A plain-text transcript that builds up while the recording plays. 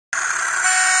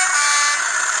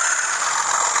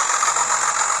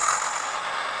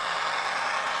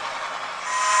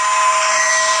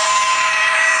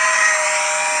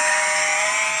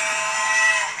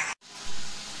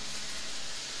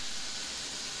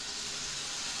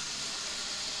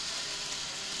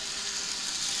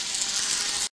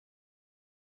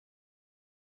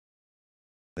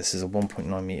This is a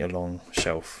 1.9 meter long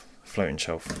shelf, floating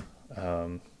shelf,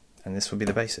 and this will be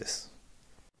the basis.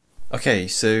 Okay,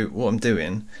 so what I'm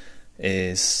doing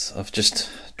is I've just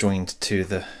joined two of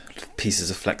the pieces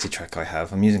of flexi-track I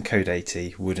have. I'm using Code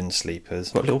 80 wooden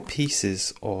sleepers. Got little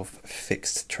pieces of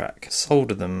fixed track.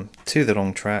 Solder them to the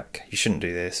long track. You shouldn't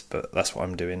do this, but that's what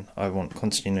I'm doing. I want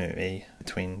continuity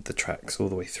between the tracks all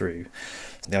the way through.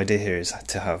 The idea here is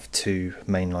to have two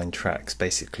mainline tracks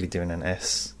basically doing an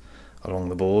S along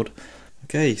the board.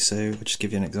 Okay, so I'll just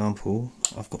give you an example.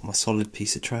 I've got my solid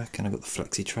piece of track and I've got the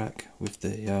flexi track with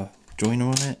the joiner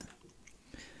on it.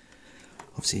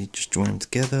 Obviously just join them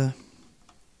together.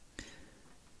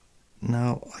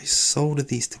 Now I solder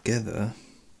these together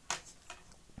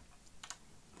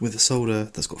with a solder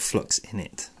that's got flux in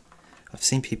it. I've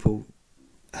seen people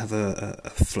have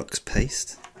a flux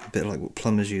paste, a bit like what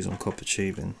plumbers use on copper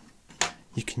tubing.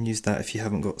 You can use that if you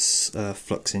haven't got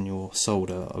flux in your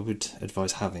solder. I would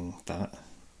advise having that.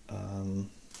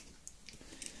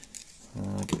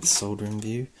 Get the solder in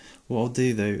view. What I'll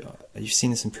do though, you've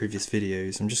seen this in previous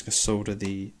videos, I'm just going to solder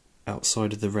the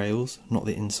outside of the rails, not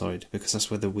the inside, because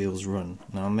that's where the wheels run.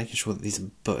 Now I'm making sure that these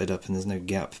are butted up and there's no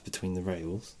gap between the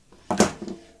rails.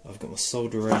 I've got my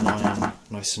soldering iron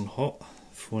nice and hot,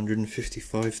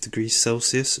 455 degrees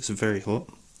Celsius, it's very hot.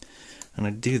 And I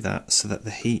do that so that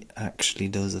the heat actually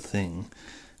does a thing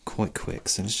quite quick.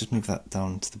 So let's just move that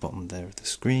down to the bottom there of the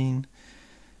screen.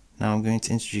 Now I'm going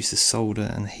to introduce the solder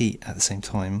and the heat at the same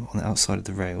time on the outside of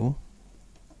the rail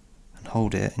and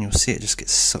hold it, and you'll see it just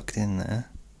gets sucked in there.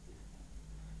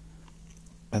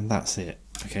 And that's it,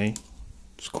 okay?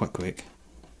 It's quite quick.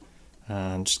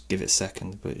 And just give it a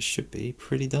second, but it should be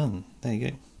pretty done. There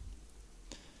you go.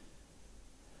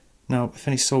 Now, if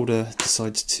any solder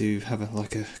decides to have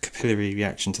like a capillary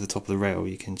reaction to the top of the rail,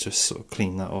 you can just sort of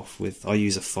clean that off with, I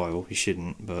use a file, you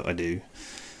shouldn't, but I do.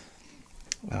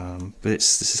 But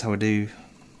this is how I do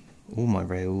all my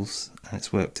rails, and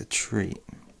it's worked a treat.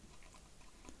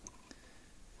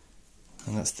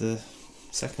 And that's the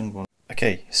second one.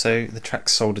 Okay, so the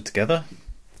track's soldered together,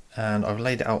 and I've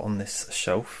laid it out on this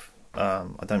shelf.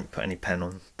 I don't put any pen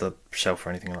on the shelf or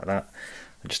anything like that.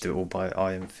 I just do it all by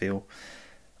eye and feel.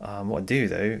 What I do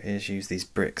though is use these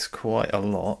bricks quite a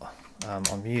lot.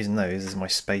 I'm using those as my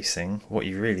spacing. What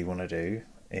you really want to do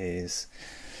is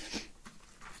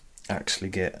actually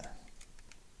get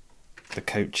the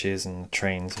coaches and the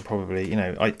trains, and probably, you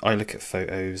know, I look at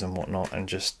photos and whatnot and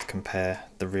just compare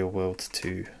the real world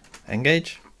to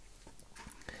Engage.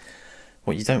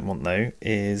 What you don't want though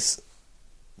is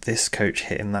this coach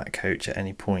hitting that coach at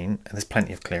any point, and there's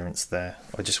plenty of clearance there.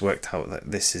 I just worked out that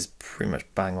this is pretty much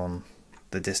bang on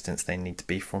the distance they need to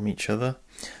be from each other.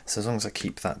 So as long as I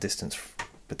keep that distance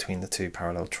between the two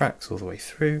parallel tracks all the way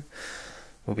through,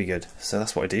 we'll be good. So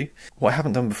that's what I do. What I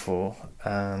haven't done before,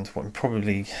 and what I'm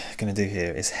probably going to do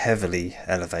here, is heavily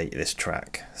elevate this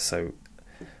track. So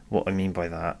what I mean by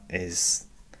that is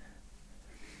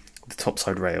the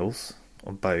topside rails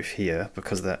on both here,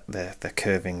 because they're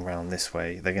curving round this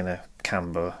way, they're going to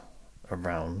camber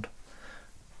around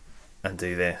and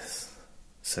do this.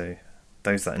 So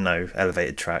those that know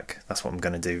elevated track, that's what I'm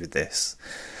going to do with this.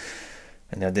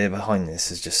 And the idea behind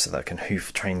this is just so that I can hoof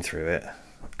a train through it,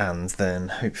 and then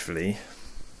hopefully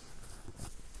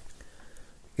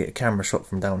get a camera shot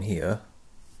from down here,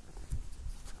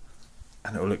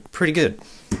 and it will look pretty good.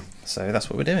 So that's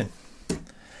what we're doing.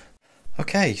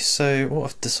 Okay, so what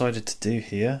I've decided to do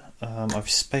here, I've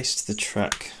spaced the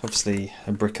track obviously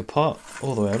a brick apart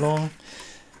all the way along,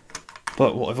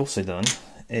 but what I've also done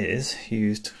is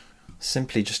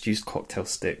simply just used cocktail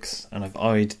sticks, and I've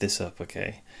eyed this up,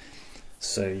 okay?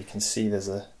 So you can see there's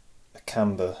a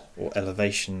camber or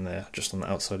elevation there just on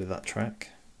the outside of that track,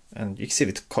 and you can see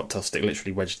the cocktail stick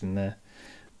literally wedged in there.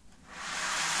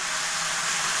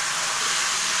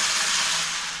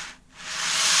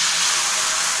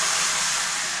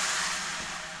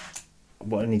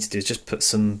 What I need to do is just put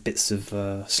some bits of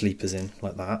sleepers in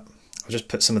like that. I'll just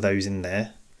put some of those in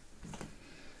there.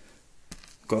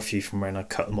 Got a few from when I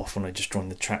cut them off when I just joined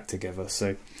the track together,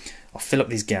 so I'll fill up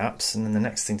these gaps, and then the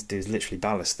next thing to do is literally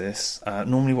ballast this.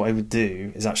 Normally what I would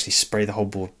do is actually spray the whole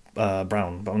board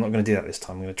brown, but I'm not going to do that this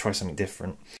time. I'm going to try something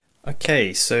different.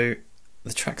 Okay, so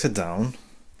the tracks are down,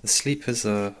 the sleepers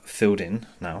are filled in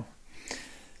now.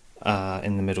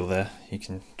 In the middle there, you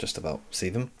can just about see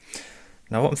them.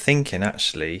 Now what I'm thinking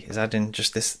actually is adding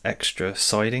just this extra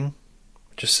siding,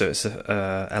 just so it's an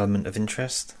element of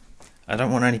interest. I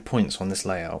don't want any points on this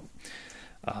layout,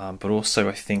 but also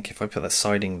I think if I put that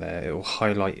siding there, it will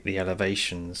highlight the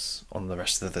elevations on the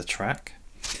rest of the track.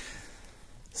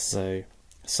 So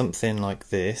something like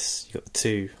this, you've got the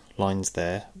two lines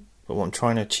there, but what I'm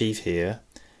trying to achieve here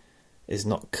is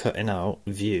not cutting out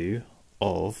view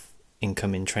of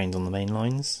incoming trains on the main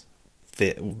lines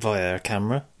via a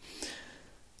camera.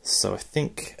 So I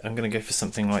think I'm going to go for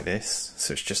something like this,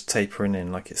 so it's just tapering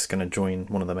in like it's going to join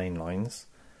one of the main lines,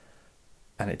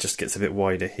 and it just gets a bit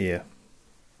wider here.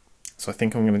 So I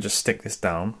think I'm going to just stick this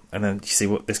down, and then you see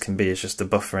what this can be is just a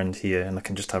buffer end here, and I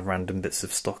can just have random bits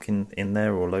of stock in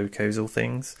there, or locos or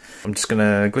things. I'm just going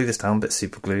to glue this down, a bit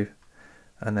super glue,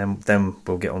 and then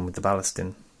we'll get on with the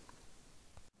ballasting.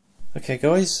 Okay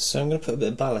guys, so I'm going to put a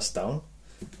bit of ballast down.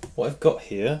 What I've got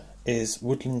here is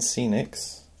Woodland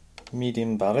Scenics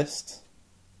medium ballast,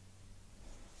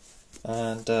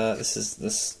 and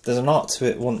there's an art to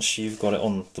it once you've got it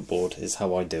on the board, is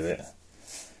how I do it.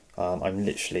 I'm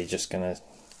literally just going to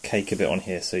cake a bit on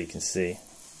here so you can see.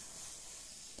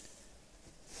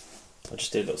 I'll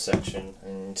just do a little section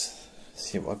and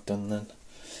see what I've done then.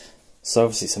 So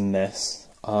obviously it's a mess.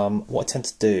 What I tend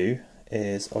to do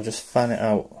is I'll just fan it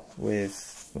out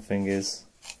with my fingers,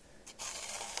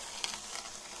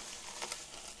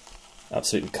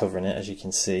 absolutely covering it, as you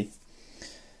can see.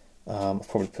 I've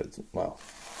probably put, well,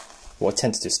 what I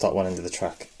tend to do is start one end of the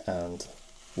track and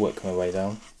work my way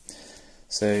down.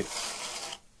 So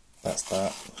that's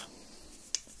that.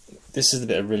 This is the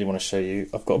bit I really want to show you.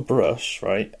 I've got a brush,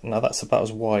 right? Now that's about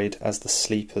as wide as the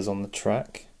sleepers on the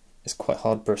track. It's quite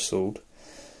hard bristled,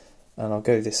 and I'll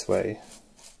go this way.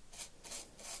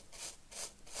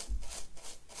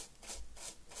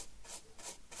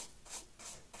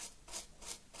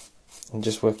 And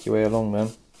just work your way along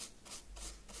then.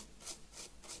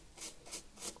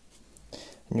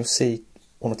 And you'll see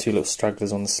one or two little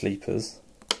stragglers on the sleepers.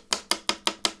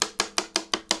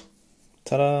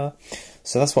 Ta-da!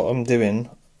 So that's what I'm doing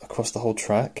across the whole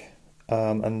track,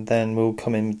 and then we'll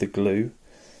come in with the glue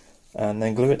and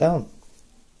then glue it down.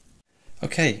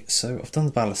 Okay, so I've done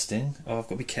the ballasting. I've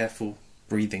got to be careful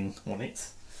breathing on it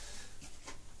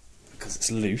because it's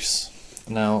loose.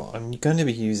 Now I'm going to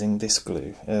be using this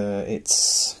glue.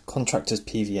 It's Contractors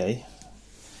PVA.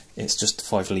 It's just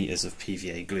 5 litres of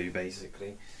PVA glue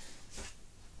basically.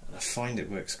 And I find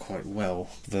it works quite well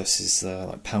versus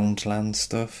like Poundland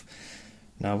stuff.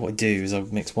 Now what I do is I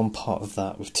mix 1 part of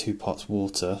that with 2 parts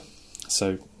water,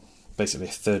 so basically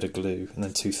 1/3 of glue and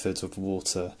then 2/3 of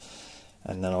water,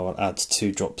 and then I'll add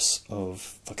 2 drops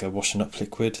of like a washing up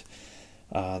liquid.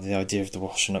 The idea of the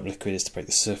washing up liquid is to break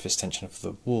the surface tension of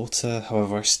the water.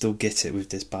 However, I still get it with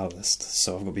this ballast,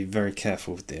 so I've got to be very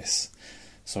careful with this.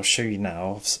 So I'll show you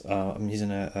now. I'm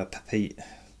using a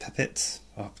pipette.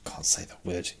 Oh, I can't say that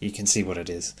word. You can see what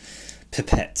it is.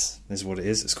 Pipette is what it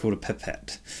is. It's called a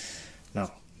pipette.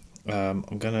 Now,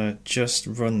 I'm going to just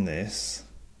run this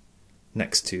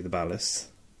next to the ballast.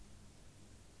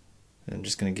 And I'm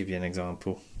just going to give you an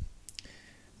example.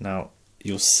 Now,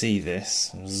 you'll see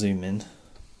this. I'll zoom in.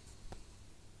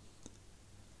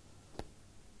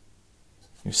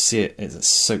 You'll see it's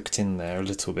soaked in there a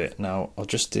little bit. Now I'll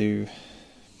just do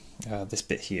this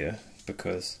bit here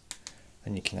because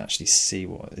then you can actually see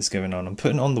what is going on. I'm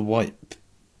putting on the white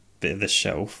bit of the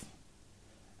shelf,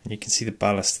 and you can see the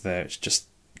ballast there. It's just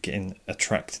getting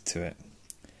attracted to it.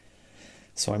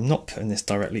 So I'm not putting this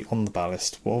directly on the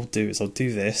ballast. What I'll do is I'll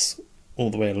do this all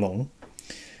the way along,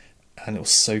 and it'll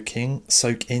soak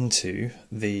into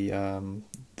the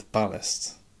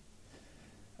ballast.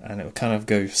 And it will kind of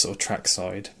go sort of track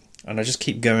side, and I just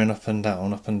keep going up and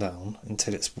down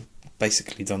until it's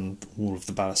basically done all of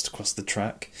the ballast across the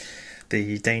track.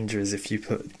 The danger is if you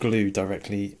put glue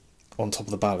directly on top of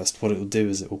the ballast, what it will do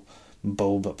is it will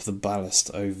bulb up the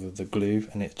ballast over the glue,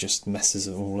 and it just messes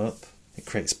it all up. It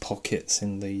creates pockets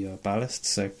in the ballast.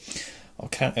 So I'll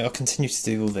continue to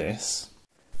do all this.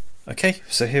 Okay,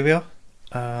 so here we are.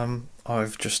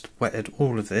 I've just wetted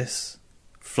all of this,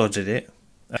 flooded it.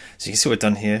 So you can see what I've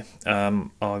done here.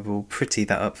 I will pretty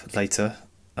that up later,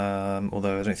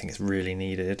 although I don't think it's really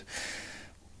needed.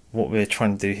 What we're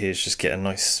trying to do here is just get a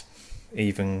nice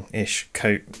even-ish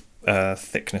coat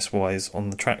thickness-wise on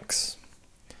the tracks.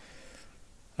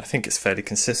 I think it's fairly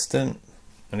consistent,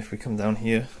 and if we come down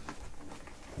here,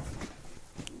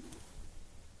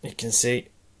 you can see,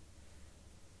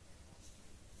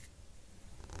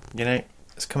 you know,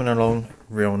 it's coming along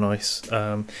real nice.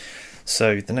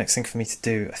 So the next thing for me to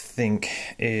do, I think,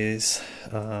 is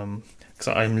because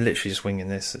I'm literally just winging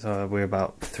this. We're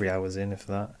about 3 hours in, if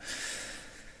that.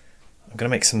 I'm going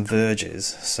to make some verges.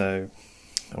 So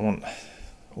I want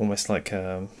almost like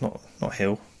not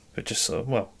hill, but just sort of,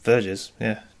 well, verges.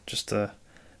 Yeah, just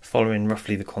following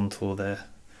roughly the contour there,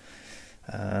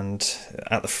 and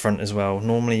at the front as well.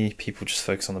 Normally people just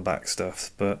focus on the back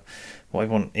stuff, but what I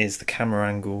want is the camera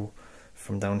angle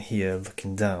from down here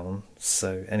looking down,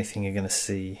 so anything you're going to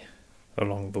see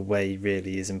along the way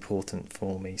really is important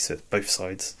for me, so it's both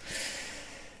sides.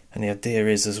 And the idea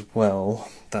is as well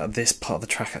that this part of the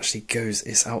track actually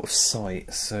is out of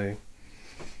sight, so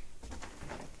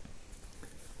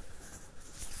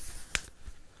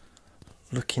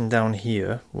looking down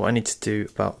here, what I need to do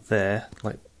about there,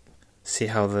 like see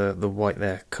how the white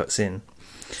there cuts in,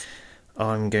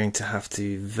 I'm going to have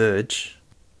to verge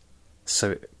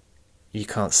so you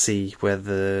can't see where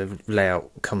the layout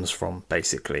comes from,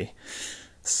 basically.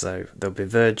 So there'll be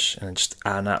verge and just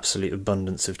an absolute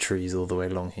abundance of trees all the way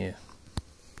along here.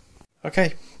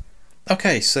 Okay,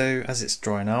 so as it's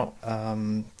drying out,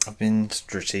 I've been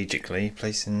strategically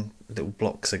placing little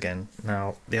blocks again.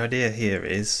 Now the idea here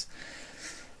is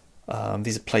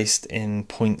these are placed in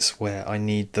points where I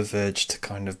need the verge to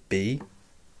kind of be.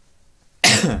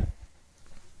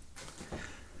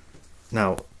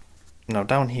 Now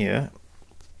down here,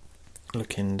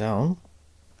 looking down,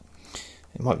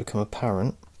 it might become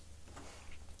apparent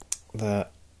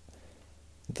that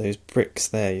those bricks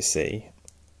there, you see,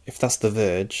 if that's the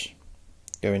verge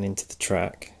going into the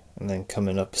track and then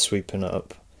coming up, sweeping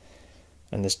up,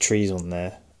 and there's trees on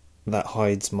there, that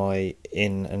hides my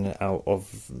in and out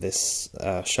of this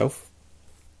shelf.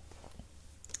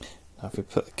 Now if we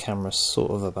put the camera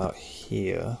sort of about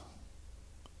here,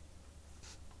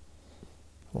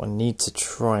 what I need to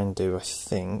try and do, I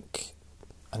think,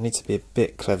 I need to be a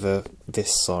bit clever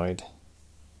this side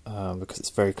because it's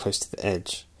very close to the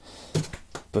edge,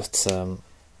 but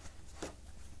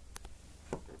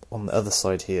on the other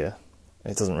side here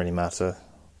it doesn't really matter,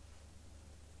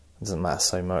 it doesn't matter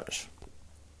so much.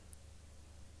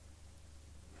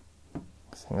 I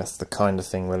think that's the kind of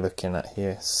thing we're looking at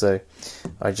here, so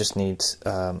I just need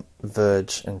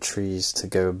verge and trees to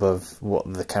go above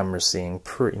what the camera's seeing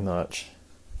pretty much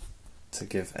to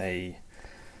give a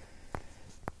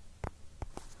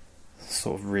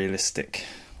sort of realistic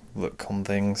look on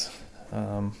things,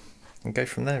 and go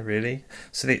from there really.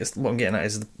 So what I'm getting at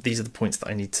is these are the points that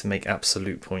I need to make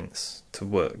absolute points to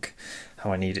work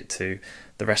how I need it to.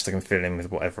 The rest I can fill in with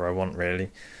whatever I want really,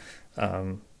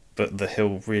 but the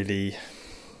hill really,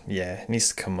 yeah, it needs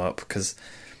to come up because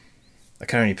I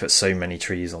can only put so many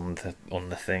trees on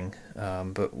the thing,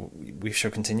 but we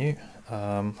shall continue.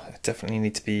 I definitely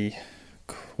need to be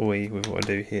coy with what I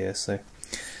do here, so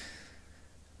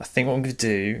I think what I'm going to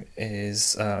do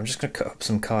is I'm just going to cut up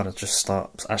some card and just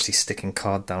start actually sticking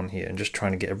card down here and just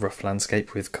trying to get a rough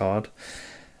landscape with card,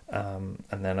 and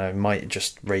then I might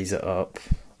just raise it up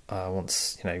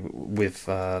once, you know, with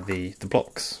the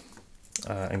blocks,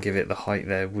 and give it the height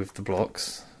there with the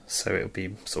blocks, so it'll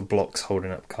be sort of blocks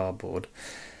holding up cardboard,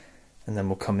 and then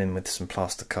we'll come in with some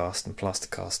plaster cast and plaster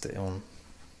cast it on.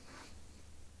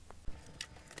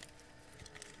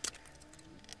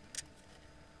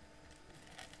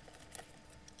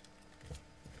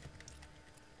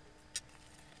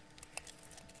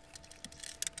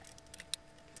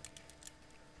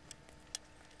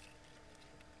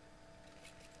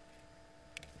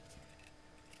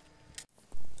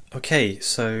 Okay,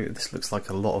 so this looks like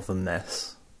a lot of a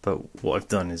mess, but what I've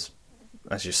done is,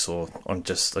 as you saw, I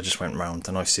just went round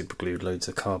and I super glued loads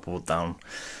of cardboard down,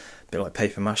 a bit like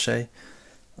paper mache.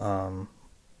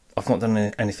 I've not done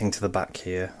anything to the back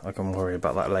here. I can worry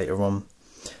about that later on,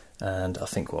 and I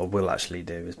think what I will actually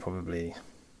do is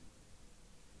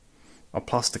I'll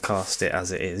plaster cast it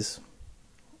as it is,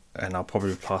 and I'll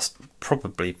probably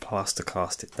plaster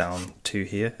cast it down to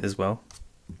here as well.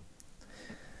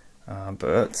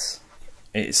 But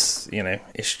it's, you know,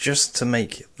 it's just to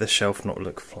make the shelf not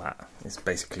look flat. It's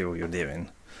basically all you're doing.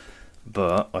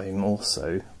 But I'm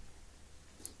also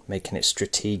making it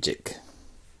strategic.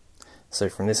 So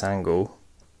from this angle,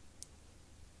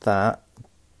 that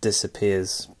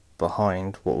disappears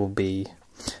behind what will be,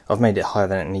 I've made it higher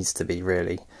than it needs to be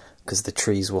really, because the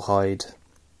trees will hide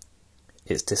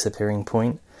its disappearing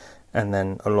point, and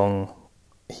then along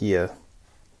here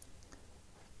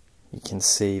you can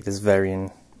see there's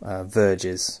varying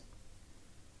verges,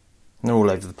 and they're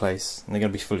all over the place and they're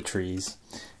going to be full of trees.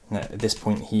 Now at this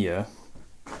point here,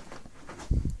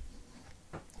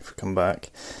 if we come back,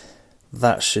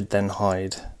 that should then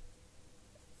hide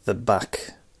the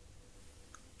back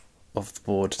of the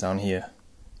board down here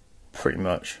pretty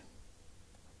much,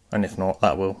 and if not,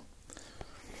 that will.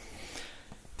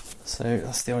 So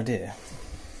that's the idea.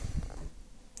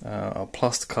 I'll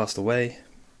plaster cast away.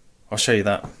 I'll show you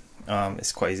that.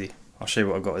 It's quite easy. I'll show you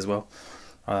what I've got as well.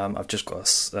 I've just got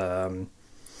to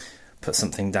put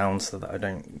something down so that I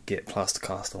don't get plaster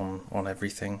cast on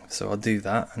everything. So I'll do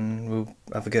that and we'll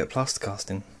have a go at plaster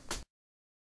casting.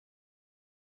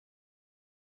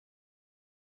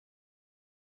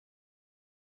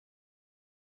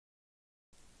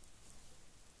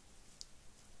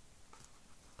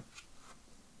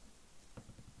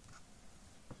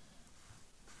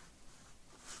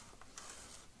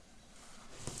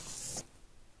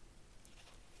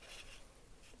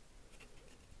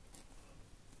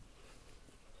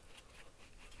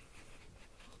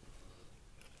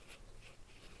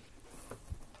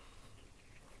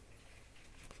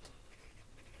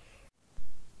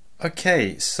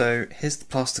 Okay, so here's the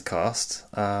plaster cast.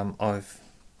 I've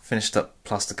finished up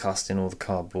plaster casting all the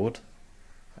cardboard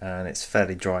and it's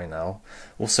fairly dry now.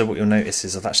 Also, what you'll notice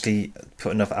is I've actually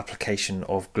put another application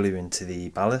of glue into the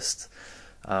ballast.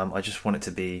 I just want it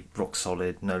to be rock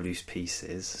solid, no loose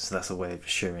pieces, so that's a way of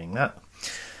assuring that.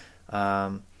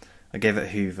 I gave it a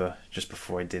hoover just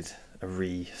before I did a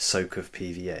re-soak of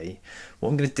PVA. What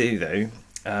I'm going to do though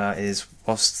is,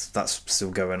 whilst that's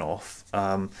still going off,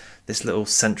 this little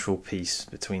central piece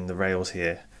between the rails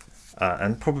here,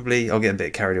 and probably I'll get a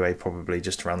bit carried away probably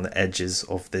just around the edges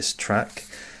of this track,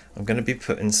 I'm going to be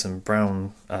putting some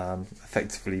brown,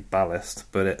 effectively ballast,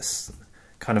 but it's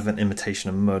kind of an imitation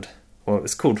of mud. Well,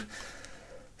 it's called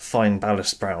Fine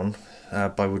Ballast Brown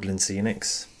by Woodland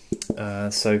Scenics.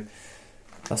 So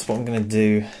that's what I'm going to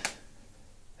do,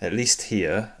 at least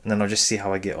here, and then I'll just see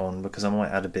how I get on, because I might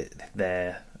add a bit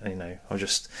there, you know, I'll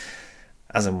just,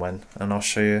 as and when, and I'll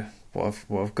show you what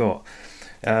I've got.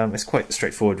 It's quite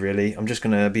straightforward really. I'm just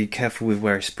going to be careful with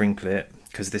where I sprinkle it,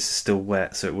 because this is still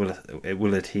wet, so it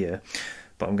will adhere,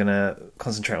 but I'm going to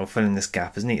concentrate on filling this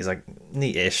gap as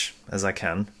neat-ish as I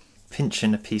can.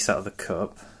 Pinching a piece out of the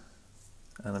cup,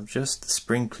 and I'm just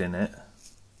sprinkling it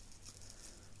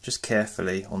just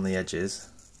carefully on the edges.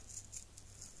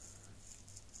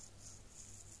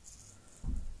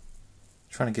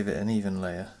 Trying to give it an even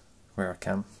layer where I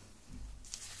can.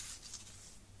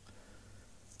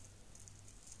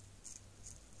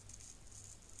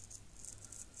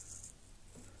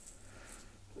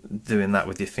 Doing that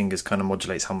with your fingers kind of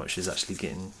modulates how much is actually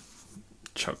getting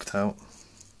chucked out.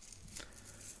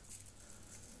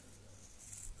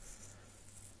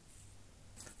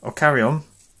 I'll carry on,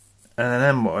 and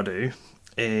then what I do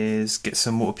is get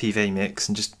some water PVA mix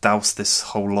and just douse this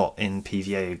whole lot in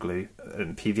PVA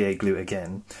glue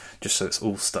again, just so it's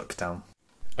all stuck down.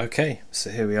 Okay, so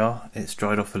here we are. It's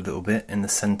dried off a little bit in the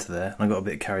centre there, and I got a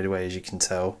bit carried away, as you can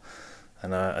tell,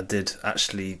 and I did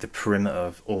actually the perimeter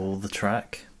of all the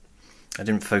track. I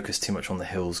didn't focus too much on the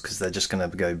hills because they're just going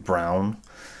to go brown,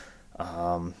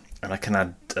 and I can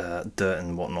add dirt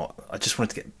and whatnot. I just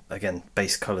wanted to get, again,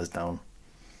 base colours down.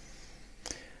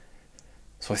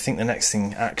 So I think the next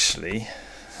thing, actually,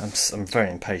 I'm very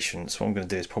impatient, so what I'm going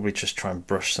to do is probably just try and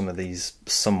brush some of these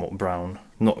somewhat brown.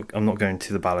 I'm not going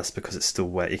to the ballast because it's still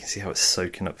wet. You can see how it's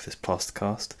soaking up this plaster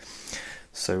cast.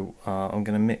 So I'm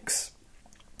going to mix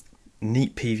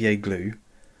neat PVA glue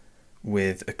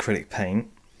with acrylic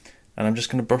paint, and I'm just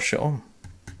going to brush it on.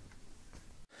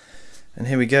 And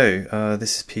here we go.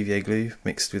 This is PVA glue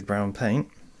mixed with brown paint.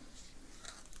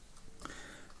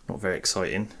 Not very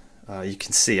exciting. You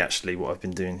can see actually what I've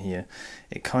been doing here.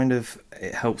 It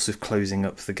helps with closing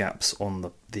up the gaps on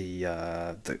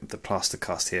the plaster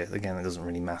cast here. Again, it doesn't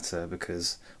really matter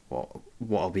because what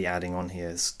I'll be adding on here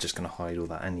is just going to hide all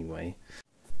that anyway.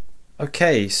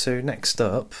 Okay, so next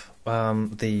up,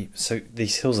 so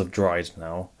these hills have dried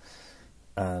now,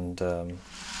 and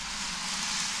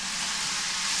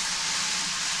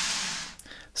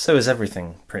so is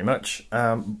everything pretty much.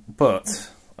 But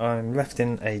I'm left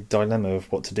in a dilemma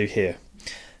of what to do here.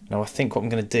 Now I think what I'm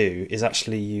going to do is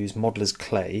actually use modeller's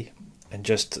clay and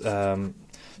just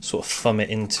sort of thumb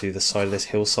it into the side of this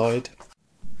hillside.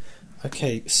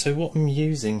 Okay, so what I'm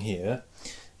using here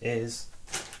is,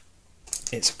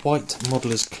 it's white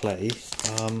modeller's clay.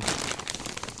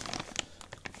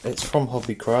 It's from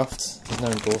Hobbycraft, there's no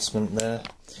endorsement there.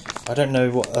 I don't know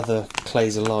what other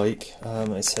clays are like.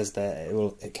 It says there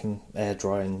it can air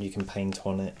dry and you can paint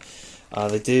on it.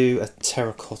 They do a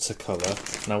terracotta colour.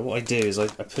 Now what I do is I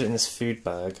put it in this food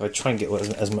bag. I try and get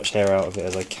as much air out of it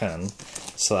as I can,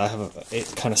 so that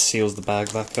it kind of seals the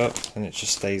bag back up and it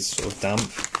just stays sort of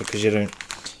damp, because you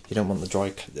don't want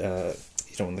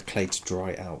the clay to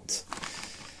dry out.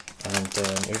 And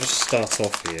we'll just start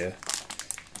off here.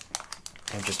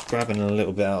 I'm just grabbing a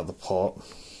little bit out of the pot.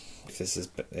 I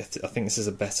think this is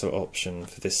a better option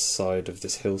for this side of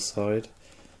this hillside.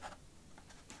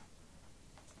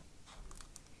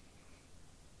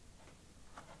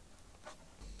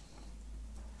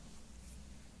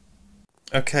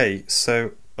 Okay,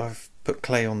 so I've put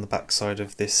clay on the back side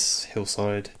of this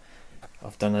hillside.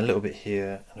 I've done a little bit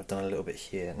here and I've done a little bit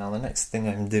here. Now the next thing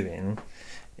I'm doing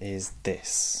is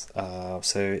this.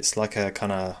 So it's like a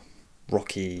kind of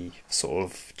rocky, sort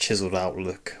of chiseled out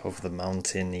look of the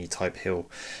mountain-y type hill.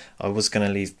 I was going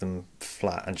to leave them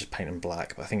flat and just paint them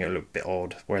black, but I think it would look a bit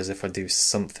odd, whereas if I do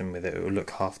something with it, it will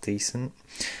look half decent.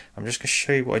 I'm just going to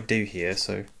show you what I do here.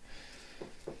 So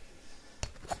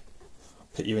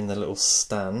put you in the little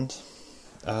stand.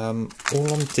 All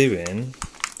I'm doing,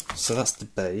 so that's the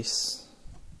base.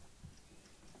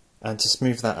 And to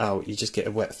smooth that out, you just get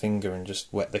a wet finger and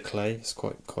just wet the clay. It's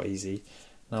quite easy.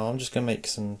 Now I'm just going to make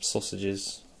some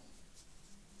sausages,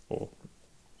 or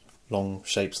long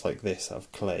shapes like this out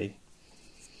of clay.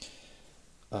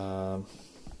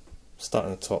 Start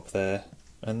on the top there,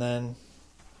 and then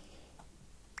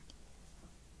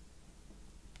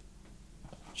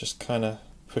just kind of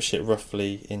push it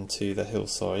roughly into the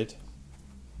hillside.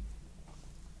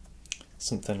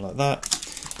 Something like that.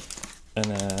 And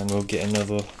then we'll get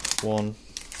another one.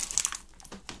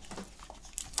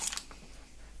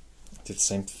 Do the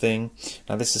same thing.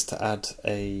 Now this is to add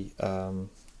a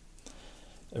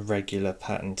regular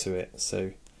pattern to it,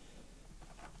 so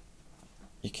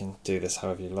you can do this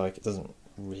however you like. It doesn't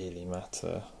really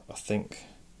matter. I think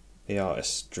the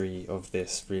artistry of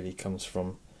this really comes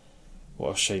from what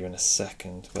I'll show you in a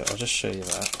second, but I'll just show you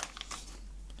that.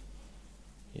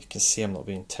 You can see I'm not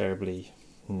being terribly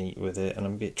neat with it, and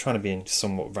I'm trying to be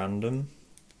somewhat random.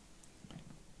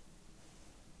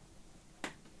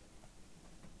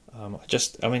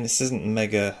 I mean, this isn't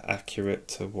mega accurate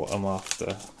to what I'm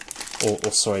after,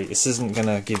 or sorry, this isn't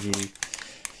gonna give you.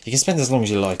 You can spend as long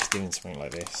as you like doing something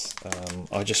like this.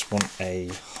 I just want a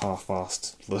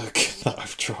half-assed look that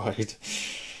I've tried.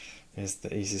 Is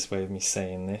the easiest way of me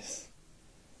saying this.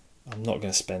 I'm not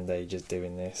going to spend ages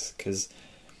doing this, because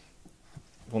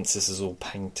once this is all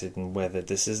painted and weathered,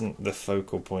 this isn't the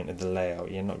focal point of the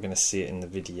layout. You're not going to see it in the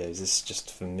videos. This is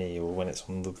just for me, or when it's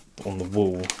on the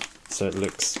wall, so it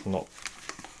looks not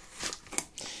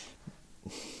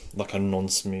like a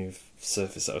non-smooth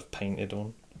surface that I've painted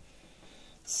on.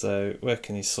 So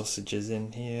working these sausages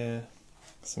in here,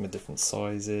 some of different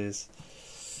sizes.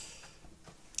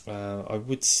 I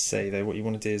would say though, what you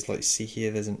want to do is, like, see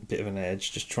here, there's a bit of an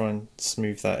edge. Just try and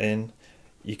smooth that in.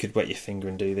 You could wet your finger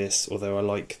and do this, although I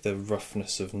like the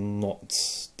roughness of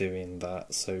not doing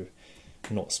that, so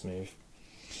not smooth.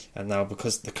 And now,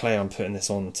 because the clay I'm putting this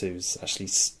onto is actually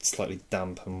slightly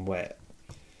damp and wet,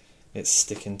 it's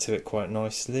sticking to it quite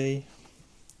nicely.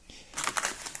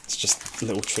 It's just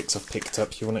little tricks I've picked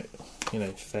up. You want it, you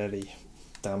know, fairly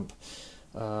damp.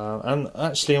 And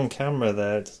actually on camera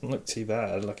there, it doesn't look too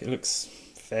bad. Like, it looks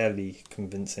fairly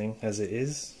convincing as it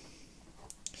is.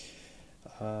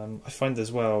 I find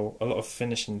as well, a lot of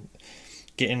finishing,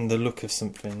 getting the look of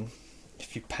something,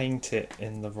 if you paint it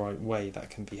in the right way, that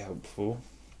can be helpful.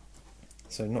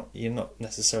 So you're not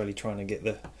necessarily trying to get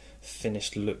the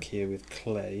finished look here with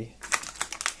clay.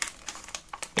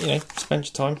 But, you know, spend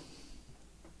your time.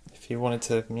 If you wanted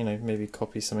to, you know, maybe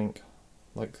copy something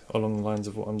like along the lines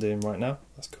of what I'm doing right now,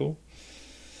 that's cool.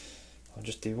 I'll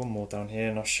just do one more down here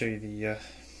and I'll show you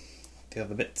the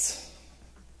other bits.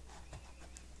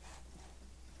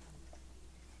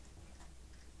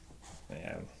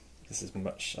 Yeah, this is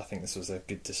I think this was a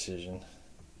good decision.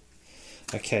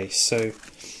 Okay, so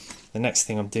the next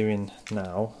thing I'm doing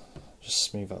now, just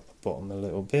smooth out the bottom a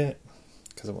little bit,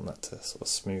 because I want that to sort of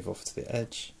smooth off to the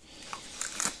edge.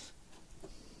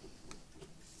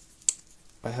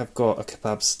 I have got a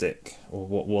kebab stick, or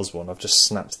what was one. I've just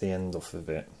snapped the end off of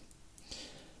it.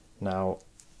 Now,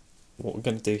 what we're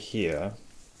going to do here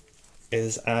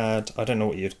is add, I don't know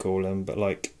what you'd call them, but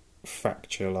like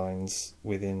fracture lines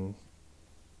within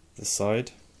the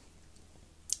side.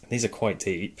 These are quite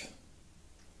deep.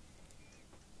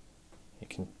 You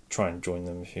can try and join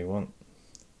them if you want.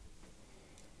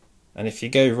 And if you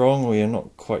go wrong, or you're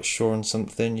not quite sure on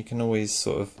something, you can always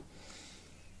sort of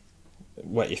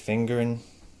wet your finger and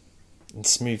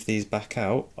smooth these back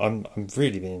out. I'm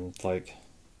really being like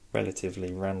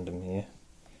relatively random here,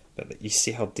 but you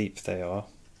see how deep they are.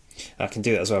 And I can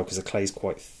do that as well because the clay is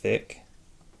quite thick.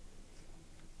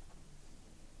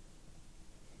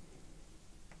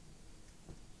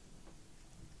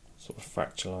 Sort of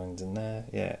fracture lines in there.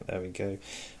 Yeah, there we go.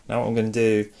 Now what I'm going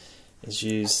to do is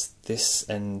use this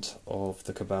end of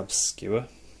the kebab skewer,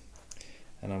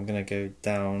 and I'm going to go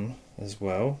down as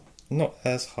well. Not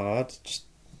as hard, just,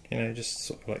 you know, just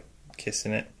sort of like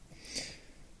kissing it.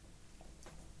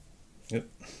 Yep.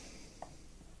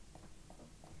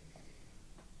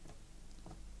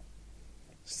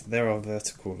 So there are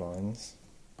vertical lines.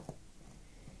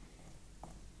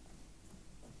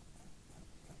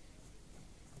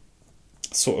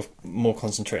 Sort of more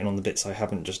concentrating on the bits I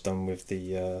haven't just done with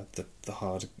the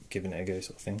hard giving it a go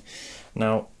sort of thing.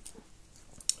 Now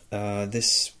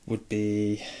this would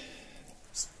be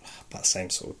about the same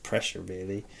sort of pressure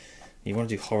really. You want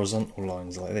to do horizontal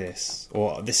lines like this,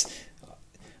 or this.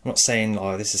 I'm not saying,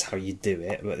 oh, this is how you do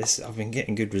it, but this, I've been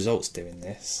getting good results doing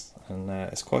this, and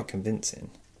it's quite convincing,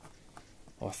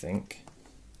 I think.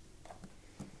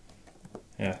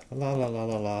 Yeah, la la la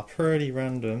la la, pretty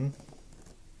random.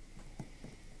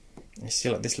 You see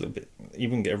like this little bit, you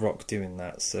wouldn't get a rock doing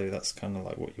that, so that's kind of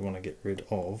like what you want to get rid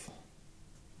of.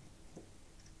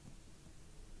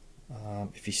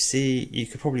 If you see, you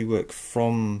could probably work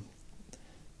from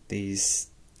these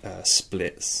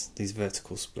splits, these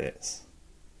vertical splits,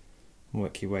 and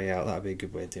work your way out. That'd be a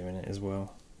good way of doing it as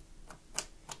well.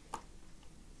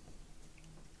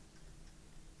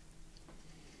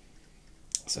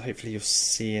 So hopefully you're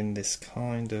seeing this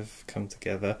kind of come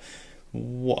together.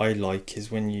 What I like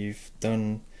is when you've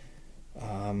done,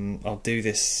 I'll do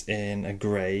this in a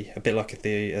grey, a bit like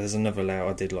there's another layout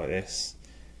I did like this.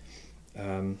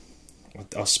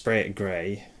 I'll spray it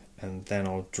grey and then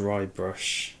I'll dry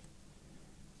brush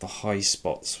the high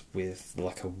spots with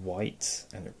like a white,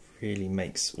 and it really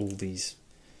makes all these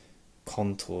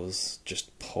contours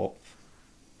just pop.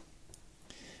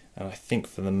 And I think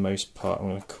for the most part I'm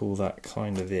going to call that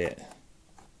kind of it.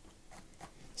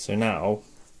 So now,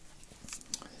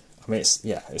 I mean,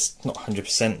 it's not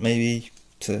 100% maybe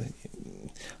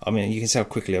I mean, you can see how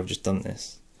quickly I've just done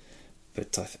this,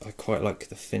 but I quite like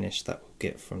the finish that we'll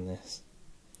get from this.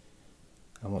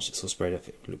 And once it's all sprayed up,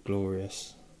 it will look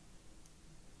glorious.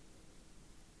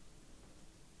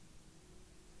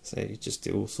 So you just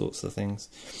do all sorts of things.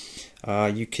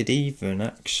 You could even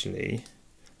actually,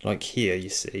 like here, you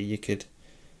see, you could,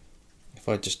 if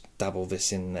I just dabble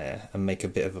this in there and make a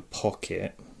bit of a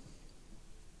pocket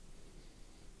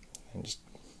and just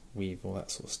weave all that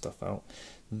sort of stuff out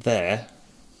there,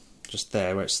 just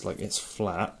there where it's like it's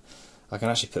flat, I can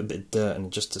actually put a bit of dirt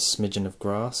and just a smidgen of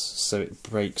grass, so it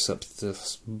breaks up the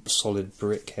solid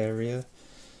brick area.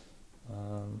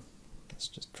 Let's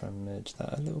just try and merge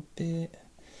that a little bit.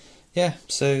 Yeah,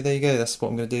 so there you go, that's what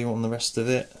I'm going to do on the rest of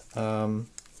it.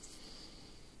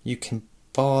 You can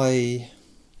buy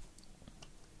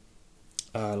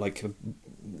like a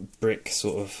brick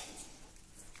sort of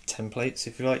templates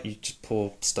if you like. You just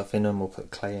pour stuff in them or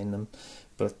put clay in them,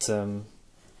 but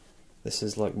this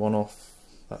is like one off.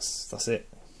 That's it,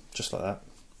 just like that.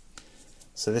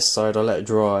 So this side I'll let it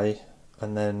dry,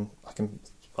 and then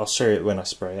I'll show you it when I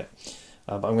spray it.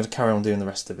 But I'm going to carry on doing the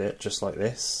rest of it just like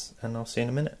this, and I'll see you in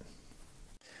a minute.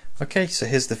 Okay, so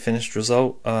here's the finished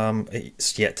result.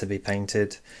 It's yet to be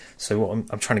painted. So what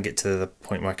I'm trying to get to the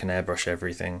point where I can airbrush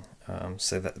everything,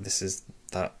 so that this is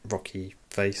that rocky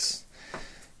face.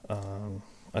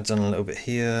 I've done a little bit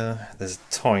here, there's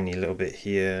a tiny little bit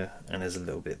here, and there's a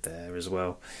little bit there as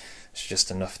well. It's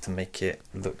just enough to make it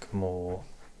look more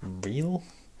real.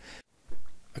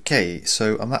 Okay,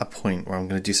 so I'm at a point where I'm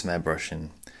going to do some airbrushing.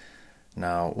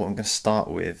 Now what I'm going to start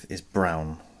with is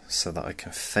brown, so that I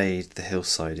can fade the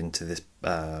hillside into this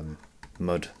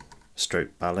mud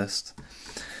stroke ballast.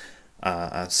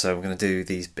 And so I'm going to do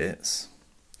these bits,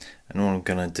 and all I'm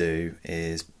going to do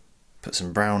is put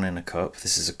some brown in a cup.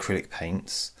 This is acrylic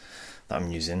paints that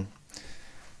I'm using.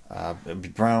 It'll be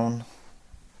brown,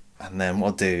 and then what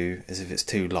I'll do is if it's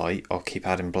too light, I'll keep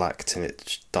adding black till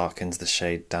it darkens the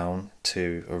shade down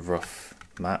to a rough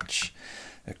match.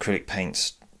 Acrylic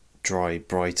paints dry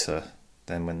brighter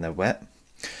than when they're wet,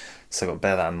 so I've got to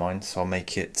bear that in mind. So I'll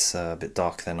make it a bit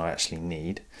darker than I actually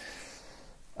need.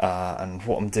 And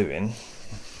what I'm doing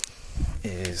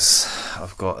is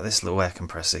I've got this little air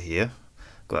compressor here.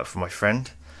 Got that from my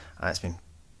friend, and it's been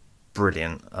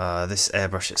brilliant. This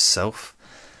airbrush itself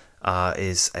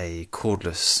is a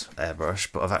cordless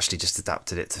airbrush, but I've actually just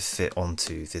adapted it to fit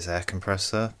onto this air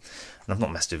compressor, and I've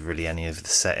not messed with really any of the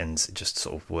settings. It just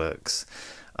sort of works.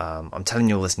 I'm telling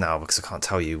you all this now because I can't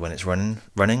tell you when it's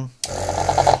running.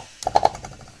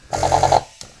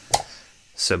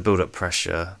 So build up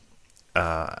pressure.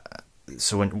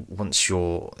 So once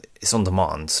it's on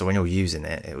demand, so when you're using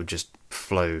it, it will just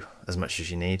flow as much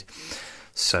as you need.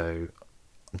 So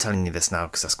I'm telling you this now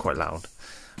because that's quite loud.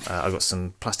 I've got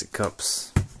some plastic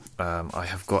cups. I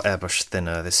have got airbrush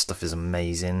thinner. This stuff is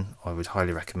amazing. I would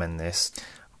highly recommend this.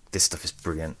 This stuff is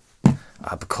brilliant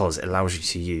because it allows you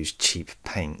to use cheap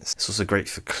paints. It's also great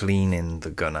for cleaning the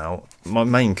gun out. My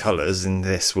main colours in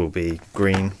this will be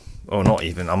green, or not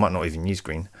even, I might not even use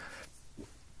green.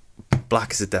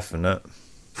 Black is a definite,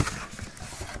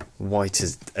 white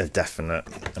is a definite,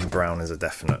 and brown is a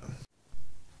definite.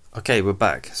 Okay, we're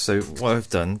back. So what I've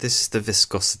done, this is the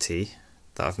viscosity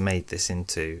that I've made this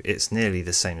into. It's nearly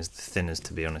the same as the thinners,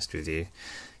 to be honest with you.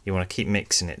 You want to keep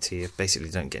mixing it till you basically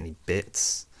don't get any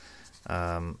bits.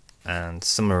 And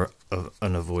some are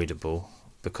unavoidable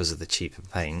because of the cheaper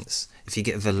paints. If you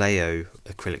get Vallejo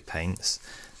acrylic paints,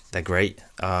 they're great.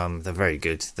 They're very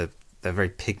good. They're very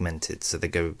pigmented, so they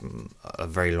go a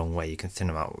very long way. You can thin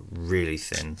them out really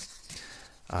thin.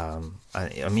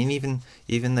 I mean,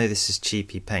 even though this is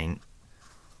cheapy paint,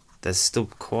 there's still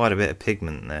quite a bit of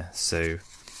pigment there. So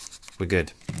we're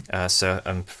good. So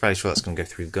I'm fairly sure that's going to go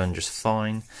through the gun just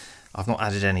fine. I've not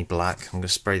added any black. I'm going to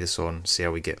spray this on, see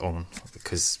how we get on,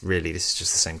 because really this is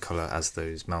just the same colour as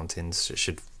those mountains, so it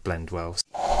should blend well.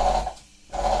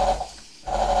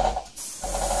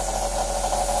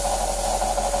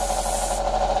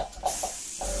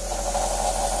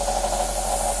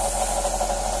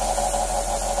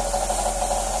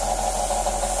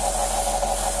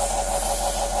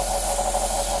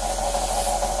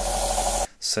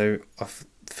 So I've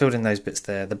filled in those bits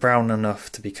there. They're brown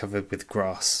enough to be covered with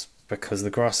grass, because the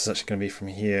grass is actually going to be from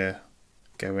here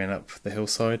going up the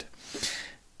hillside.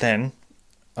 Then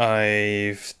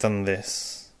I've done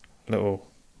this little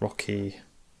rocky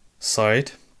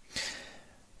side.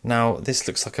 Now this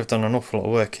looks like I've done an awful lot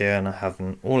of work here, and I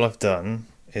haven't. All I've done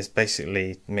is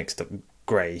basically mixed up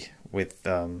grey with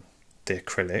the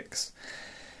acrylics,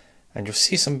 and you'll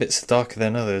see some bits darker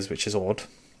than others, which is odd.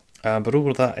 But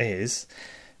all that is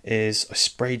I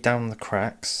sprayed down the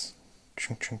cracks,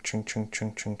 chung, chung, chung, chung,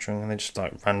 chung, chung, chung, and then just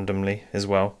like randomly as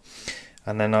well.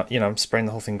 And then you know, I'm spraying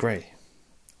the whole thing grey.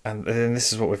 And then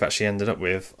this is what we've actually ended up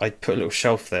with. I put a little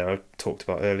shelf there I talked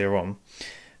about earlier on,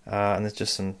 and there's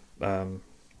just some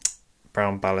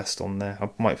brown ballast on there. I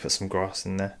might put some grass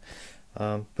in there,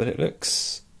 but it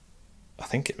looks, I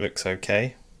think it looks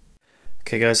okay.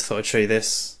 Okay guys, I thought I'd show you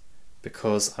this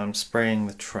because I'm spraying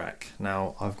the track.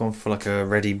 Now I've gone for like a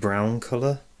reddy brown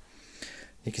colour.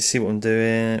 You can see what I'm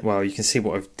doing. Well, you can see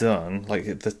what I've done.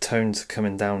 Like the tones are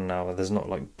coming down now. There's not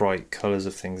like bright colours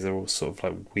of things. They're all sort of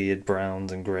like weird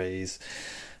browns and greys,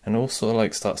 and all sort of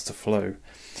like starts to flow.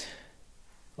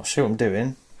 I'll show you what I'm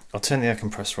doing. I'll turn the air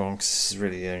compressor on because this is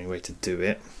really the only way to do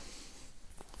it.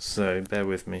 So bear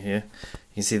with me here.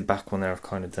 You can see the back one there I've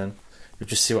kind of done. You'll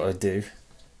just see what I do.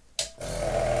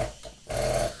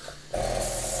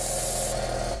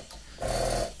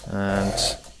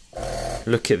 And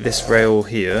look at this rail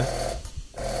here.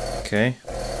 Okay.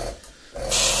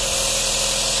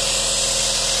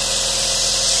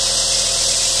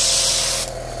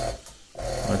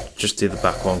 I'll just do the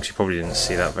back one because you probably didn't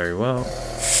see that very well.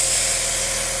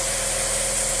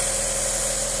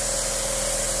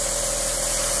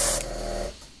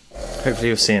 Hopefully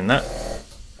you're seeing that.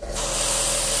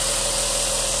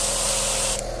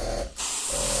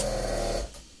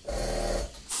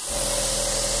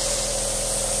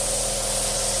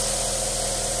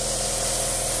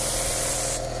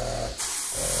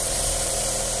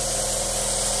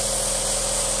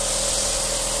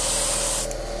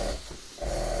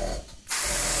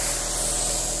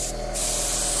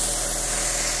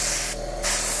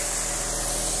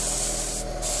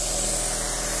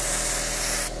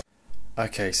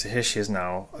 Okay, so here she is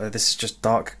now. This is just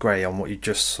dark grey on what you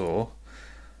just saw.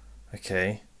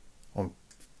 Okay, on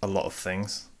a lot of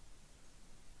things.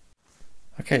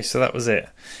 Okay, so that was it.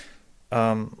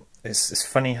 It's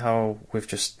funny how with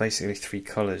just basically 3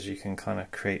 colours you can kind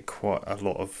of create quite a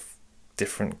lot of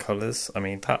different colours. I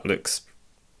mean, that looks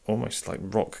almost like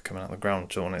rock coming out of the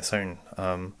ground on its own,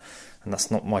 and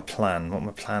that's not my plan. What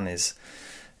my plan is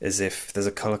if there's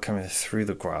a colour coming through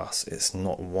the grass, it's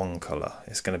not one colour,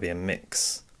 it's going to be a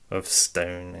mix of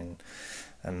stone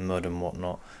and mud and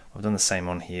whatnot. I've done the same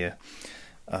on here.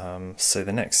 So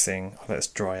the next thing, I'll let this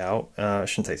dry out. It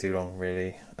shouldn't take too long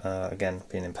really, again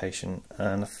being impatient,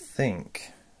 and I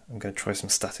think I'm going to try some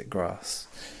static grass.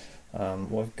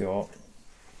 What I've got,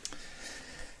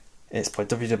 it's by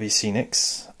WW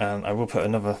Scenics, and I will put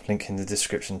another link in the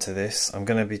description to this. I'm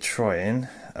going to be trying,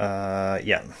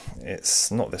 yeah, it's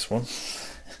not this one.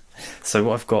 So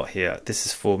what I've got here, this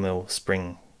is 4mm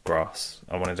spring grass.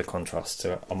 I wanted a contrast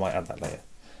to it. I might add that later.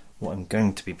 What I'm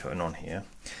going to be putting on here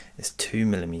is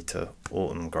 2mm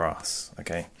autumn grass.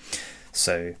 Okay,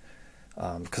 so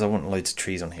because I want loads of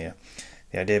trees on here,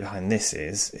 the idea behind this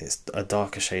is it's a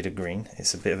darker shade of green.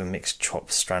 It's a bit of a mixed chop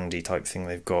strandy type thing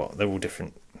they've got. They're all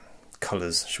different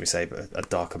colours, should we say, but a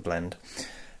darker blend.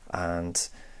 And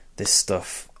this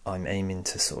stuff I'm aiming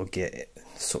to sort of get it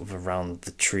sort of around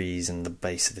the trees and the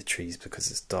base of the trees because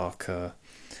it's darker.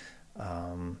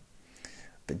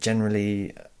 But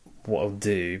generally what I'll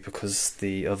do, because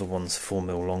the other one's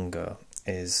 4mm longer,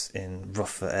 is in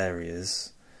rougher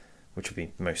areas, which will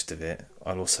be most of it,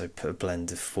 I'll also put a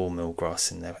blend of 4mm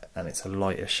grass in there, and it's a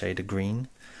lighter shade of green,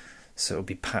 so it'll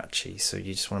be patchy, so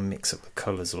you just want to mix up the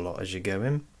colours a lot as you go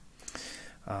in.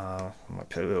 I might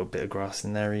put a little bit of grass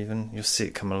in there even. You'll see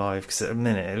it come alive, because at the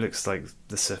minute it looks like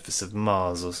the surface of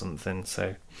Mars or something.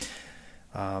 So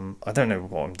I don't know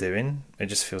what I'm doing. It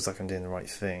just feels like I'm doing the right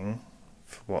thing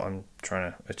for what I'm trying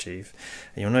to achieve.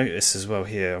 And you'll notice as well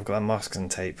here, I've got that masking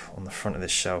tape on the front of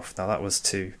this shelf. Now that was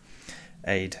to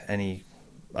aid any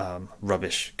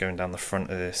rubbish going down the front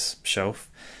of this shelf.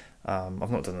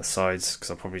 I've not done the sides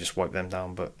because I'll probably just wipe them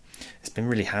down, but it's been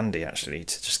really handy actually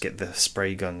to just get the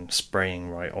spray gun spraying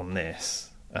right on this,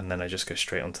 and then I just go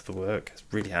straight onto the work. It's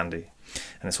really handy,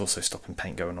 and it's also stopping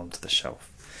paint going onto the shelf.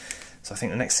 So I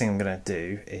think the next thing I'm going to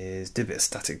do is do a bit of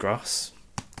static grass.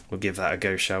 We'll give that a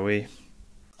go, shall we?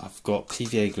 I've got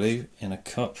PVA glue in a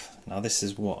cup. Now this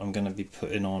is what I'm going to be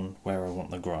putting on where I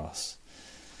want the grass.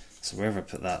 So wherever I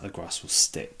put that, the grass will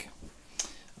stick.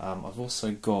 I've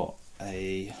also got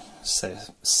a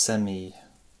semi,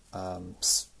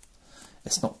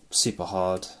 it's not super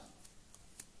hard,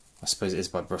 I suppose it is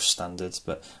by brush standards,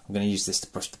 but I'm going to use this to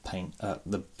brush the paint,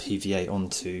 the PVA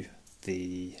onto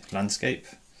the landscape.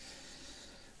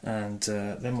 And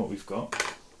then what we've got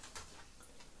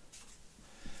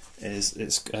is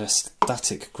it's a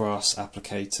static grass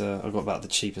applicator. I got about the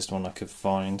cheapest one I could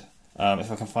find.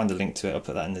 If I can find a link to it, I'll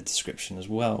put that in the description as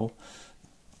well.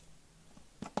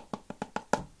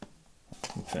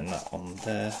 I'm putting that on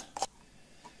there.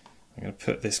 I'm going to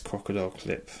put this crocodile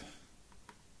clip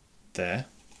there.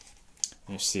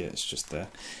 You see it's just there.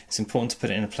 It's important to put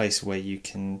it in a place where you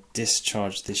can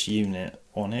discharge this unit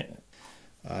on it.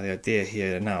 The idea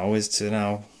here now is to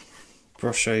now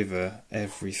brush over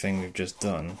everything we've just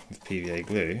done with PVA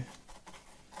glue,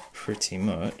 pretty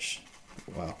much,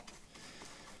 well,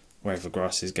 wherever the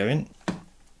grass is going.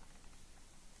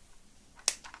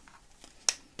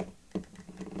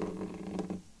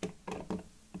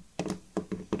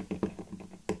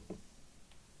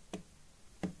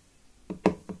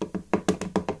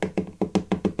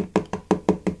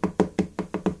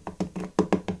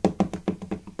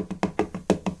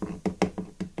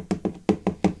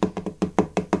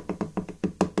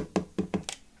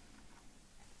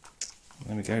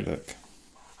 There we go, look.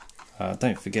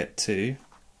 Don't forget to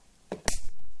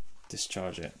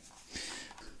discharge it.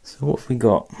 So what have we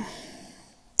got?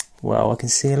 Well, I can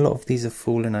see a lot of these are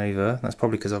falling over. That's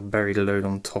probably because I've buried a load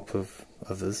on top of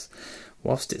others.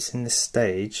 Whilst it's in this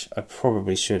stage, I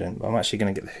probably shouldn't, but I'm actually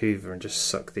going to get the hoover and just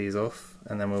suck these off,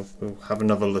 and then we'll have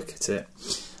another look at it.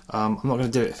 I'm not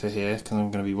going to do it for here because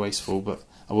I'm going to be wasteful, but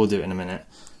I will do it in a minute.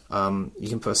 You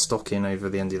can put a stock in over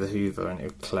the end of the hoover and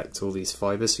it'll collect all these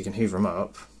fibres, so you can hoover them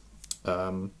up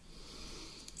and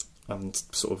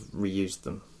sort of reuse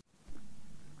them.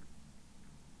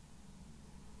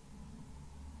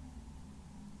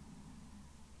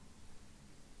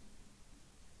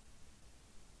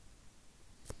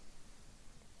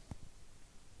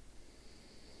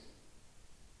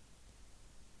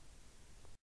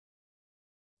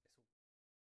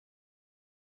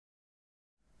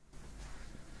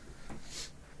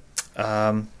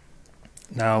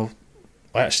 Now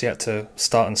I actually had to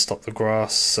start and stop the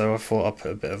grass, so I thought I'd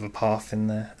put a bit of a path in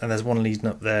there, and there's one leading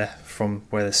up there from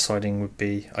where the siding would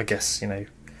be. I guess, you know,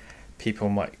 people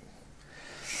might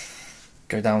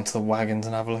go down to the wagons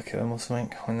and have a look at them or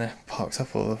something when they're parked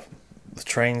up, or the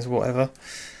trains, whatever.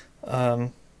 Yeah,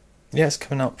 it's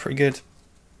coming out pretty good.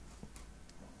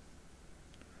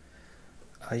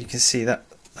 You can see that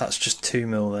that's just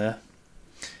 2mm there.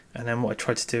 And then what I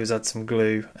tried to do is add some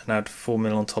glue and add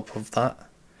 4mm on top of that.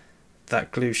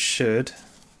 That glue should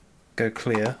go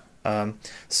clear.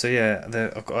 So yeah,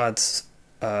 I've got to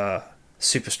add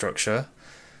superstructure,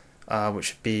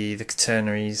 which would be the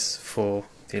catenaries for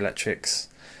the electrics.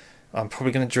 I'm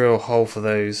probably going to drill a hole for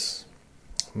those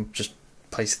and just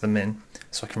place them in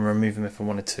so I can remove them if I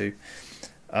wanted to.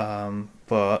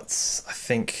 But I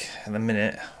think in a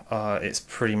minute it's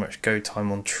pretty much go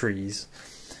time on trees.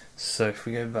 So if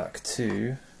we go back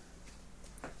to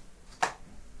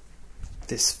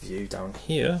this view down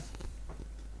here,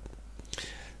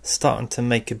 starting to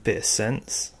make a bit of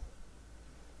sense.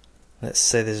 Let's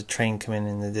say there's a train coming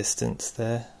in the distance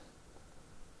there,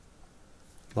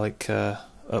 like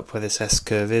up where this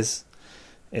S-curve is.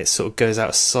 It sort of goes out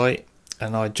of sight,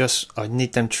 and I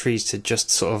need them trees to just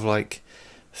sort of like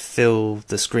fill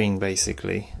the screen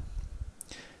basically.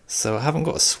 So I haven't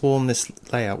got to swarm this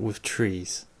layout with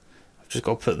trees. Just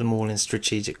got to put them all in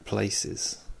strategic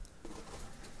places.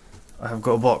 I have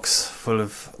got a box full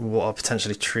of what are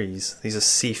potentially trees. These are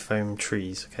seafoam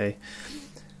trees, okay?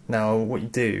 Now what you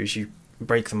do is you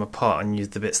break them apart and use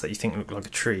the bits that you think look like a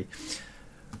tree.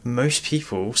 Most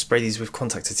people spray these with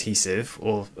contact adhesive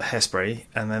or hairspray,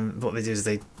 and then what they do is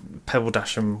they pebble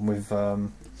dash them with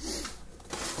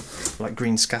like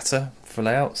green scatter for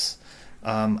layouts.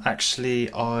 Actually,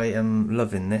 I am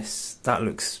loving this. That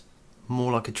looks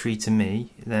more like a tree to me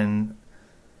than,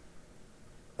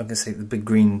 I'm gonna say, the big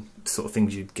green sort of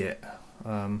things you'd get.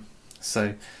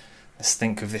 So let's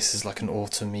think of this as like an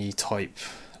autumny type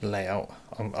layout.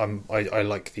 I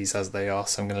like these as they are,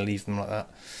 so I'm going to leave them like that.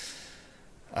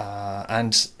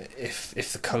 And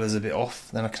if the colour's a bit off,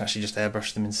 then I can actually just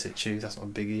airbrush them in situ. That's not a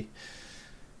biggie.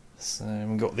 So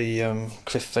we've got the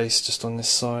cliff face just on this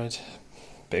side,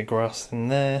 bit of grass in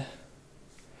there.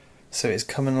 So it's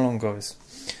coming along, guys.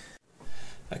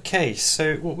 Okay,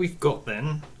 so what we've got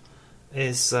then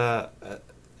is a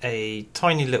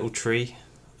tiny little tree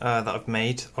that I've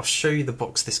made. I'll show you the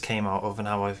box this came out of and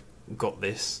how I've got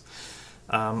this.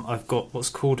 I've got what's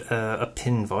called a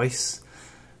pin vise.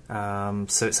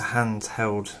 So it's a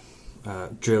handheld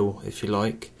drill, if you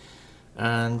like,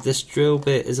 and this drill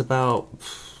bit is about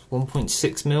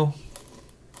 1.6 mil.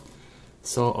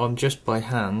 So I'm just by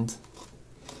hand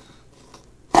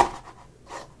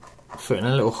putting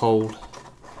a little hole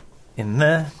in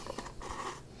there,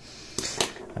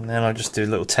 and then I just do a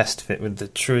little test fit with the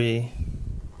tree.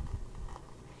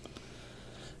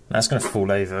 Now it's going to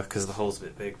fall over because the hole's a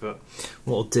bit big, but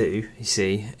what I'll do, you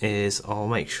see, is I'll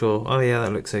make sure, oh yeah,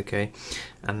 that looks okay,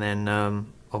 and then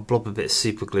I'll blob a bit of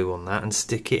super glue on that and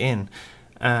stick it in,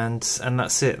 and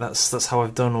that's it. That's how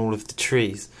I've done all of the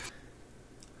trees.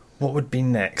 What would be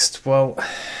next? Well,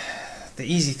 the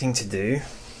easy thing to do,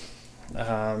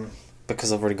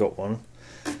 because I've already got one,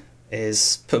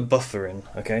 is put a buffer in.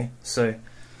 Okay, so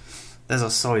there's our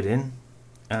siding,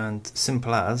 and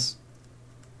simple as,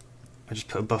 I just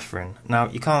put a buffer in. Now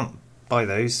you can't buy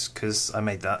those because I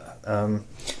made that. I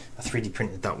 3D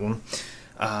printed that one,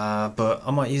 but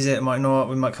I might use it, I might not.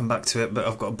 We might come back to it, but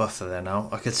I've got a buffer there now.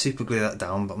 I could super glue that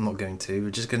down, but I'm not going to. We're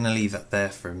just going to leave that there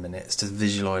for a minute to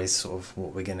visualise sort of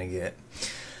what we're going to get.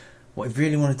 What I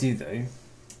really want to do though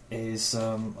is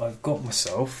I've got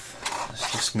myself.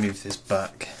 Let's just move this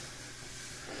back.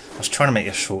 I was trying to make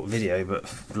a short video,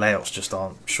 but layouts just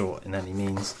aren't short in any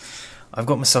means. I've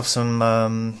got myself some.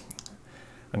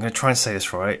 I'm going to try and say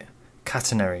this right.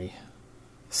 Catenary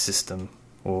system,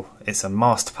 or it's a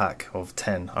master pack of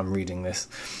 10. I'm reading this.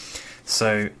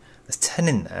 So there's 10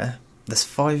 in there. There's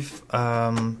 5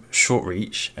 short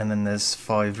reach, and then there's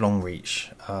 5 long reach.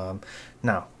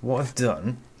 Now what I've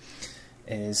done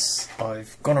is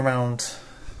I've gone around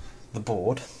the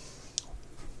board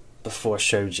before I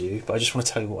showed you, but I just want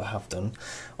to tell you what I have done.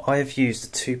 I have used a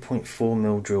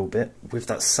 2.4mm drill bit with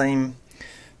that same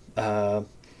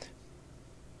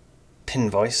pin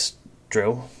vise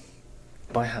drill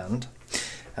by hand,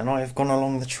 and I have gone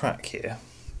along the track here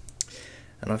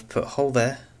and I've put a hole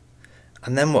there,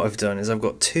 and then what I've done is I've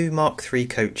got 2 Mark III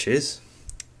coaches,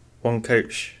 1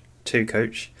 coach, 2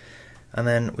 coach, and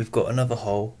then we've got another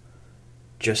hole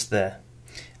just there,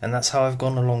 and that's how I've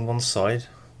gone along one side,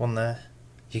 one there,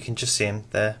 you can just see him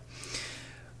there,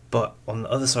 but on the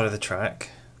other side of the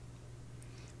track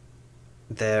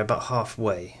they're about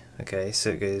halfway. Okay,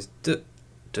 so it goes duh,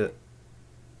 duh,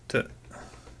 duh,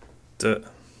 duh.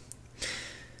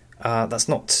 That's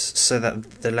not so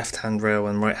that the left hand rail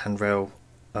and right hand rail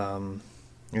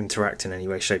interact in any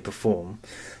way, shape or form.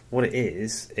 What it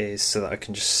is so that I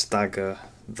can just stagger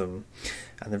them.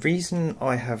 And the reason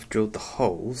I have drilled the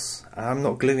holes, I'm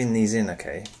not gluing these in,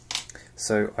 okay,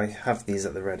 so I have these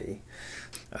at the ready.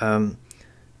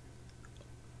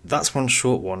 That's one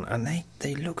short one, and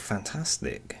they look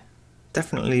fantastic.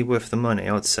 Definitely worth the money,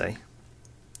 I'd say.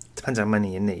 Depends how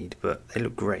many you need, but they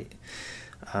look great.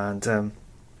 And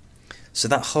so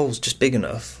that hole's just big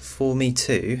enough for me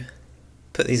to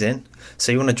put these in.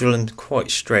 So you want to drill them quite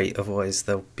straight, otherwise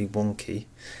they'll be wonky.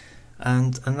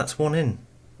 And that's one in.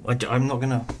 I'm not going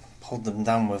to hold them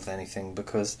down with anything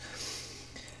because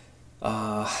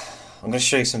I'm going to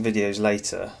show you some videos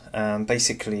later.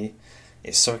 Basically,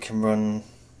 it's so I can run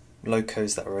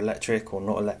locos that are electric or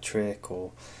not electric,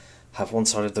 or have one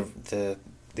side of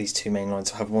these 2 main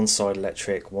lines, have one side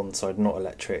electric, one side not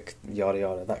electric, yada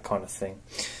yada, that kind of thing.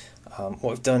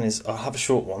 What I've done is I'll have a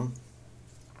short one,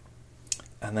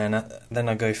 and then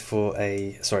I go for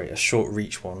a short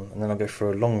reach one, and then I'll go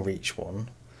for a long reach one,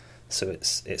 so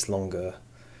it's longer,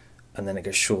 and then it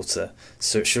goes shorter.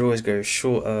 So it should always go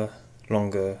shorter,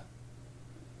 longer,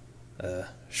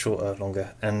 shorter,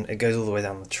 longer, and it goes all the way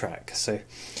down the track. So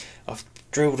I've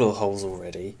drilled all the holes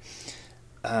already.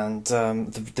 And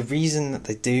the reason that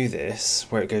they do this,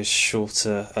 where it goes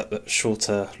shorter,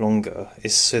 longer,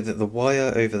 is so that the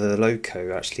wire over the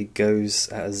loco actually goes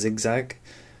at a zigzag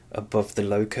above the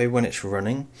loco when it's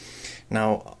running.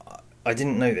 Now, I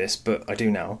didn't know this, but I do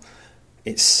now.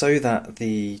 It's so that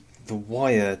the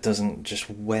wire doesn't just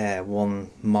wear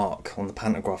one mark on the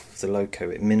pantograph of the loco.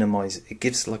 It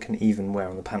gives like an even wear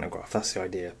on the pantograph. That's the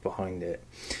idea behind it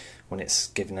when it's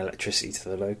giving electricity to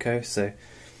the loco. So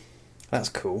that's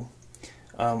cool.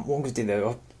 What I'm going to do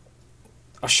though,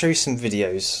 I'll show you some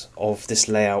videos of this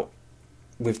layout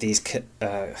with these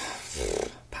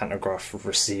pantograph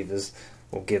receivers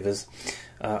or givers.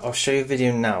 I'll show you a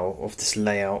video now of this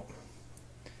layout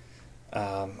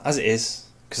as it is,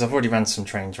 because I've already ran some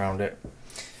trains around it,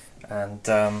 and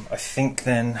I think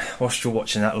then whilst you're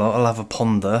watching that lot, I'll have a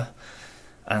ponder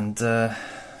and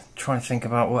try and think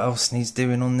about what else needs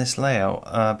doing on this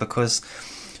layout, because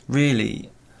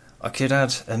really I could add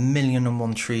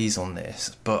 1,000,001 trees on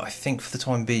this, but I think for the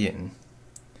time being,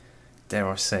 dare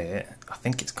I say it, I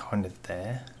think it's kind of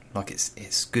there. Like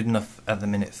it's good enough at the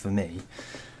minute for me.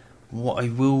 What I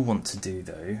will want to do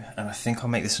though, and I think I'll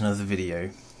make this another video,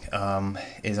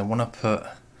 is I want to put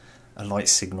a light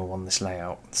signal on this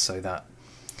layout so that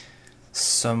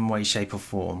some way, shape or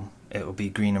form it will be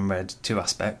green and red 2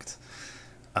 aspect,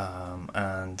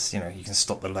 and you know, you can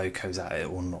stop the locos at it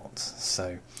or not.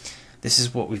 So this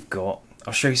is what we've got.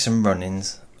 I'll show you some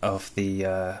run-ins of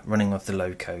the running of the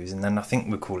locos, and then I think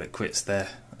we'll call it quits there,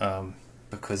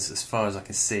 because as far as I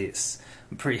can see,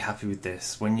 I'm pretty happy with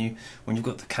this. When you've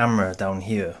got the camera down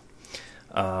here,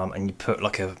 and you put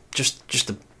like just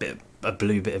a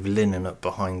blue bit of linen up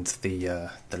behind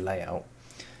the layout,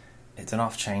 it doesn't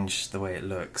half change the way it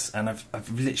looks. And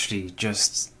I've literally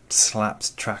just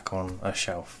slapped track on a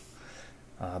shelf,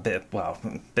 a bit of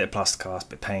plastic cast,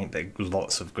 bit of paint,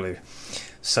 lots of glue.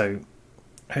 So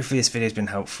hopefully this video's been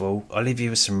helpful. I'll leave you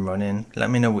with some running. Let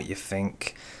me know what you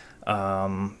think.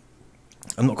 I'm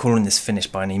not calling this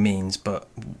finished by any means, but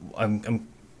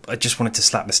I just wanted to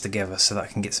slap this together so that I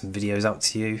can get some videos out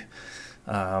to you.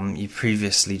 You've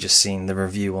previously just seen the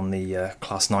review on the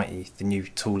Class 90, the new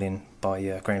tooling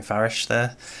by Graham Farish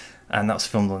there, and that was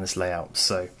filmed on this layout.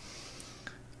 So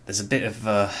there's a bit of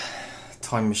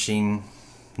time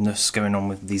machine-ness going on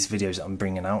with these videos that I'm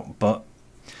bringing out, but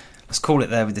let's call it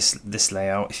there with this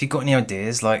layout. If you've got any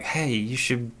ideas, like, hey, you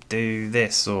should do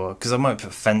this, or because I might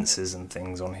put fences and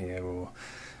things on here, or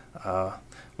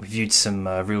we viewed some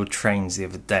real trains the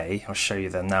other day. I'll show you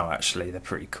them now. Actually, they're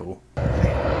pretty cool.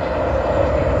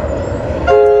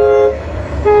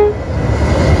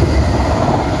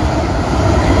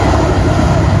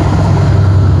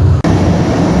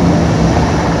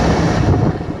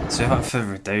 So without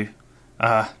further ado,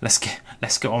 let's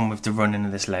get on with the running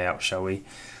of this layout, shall we?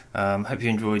 Hope you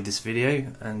enjoyed this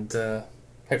video, and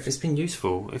hopefully it's been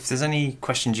useful. If there's any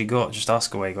questions you got, just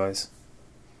ask away, guys.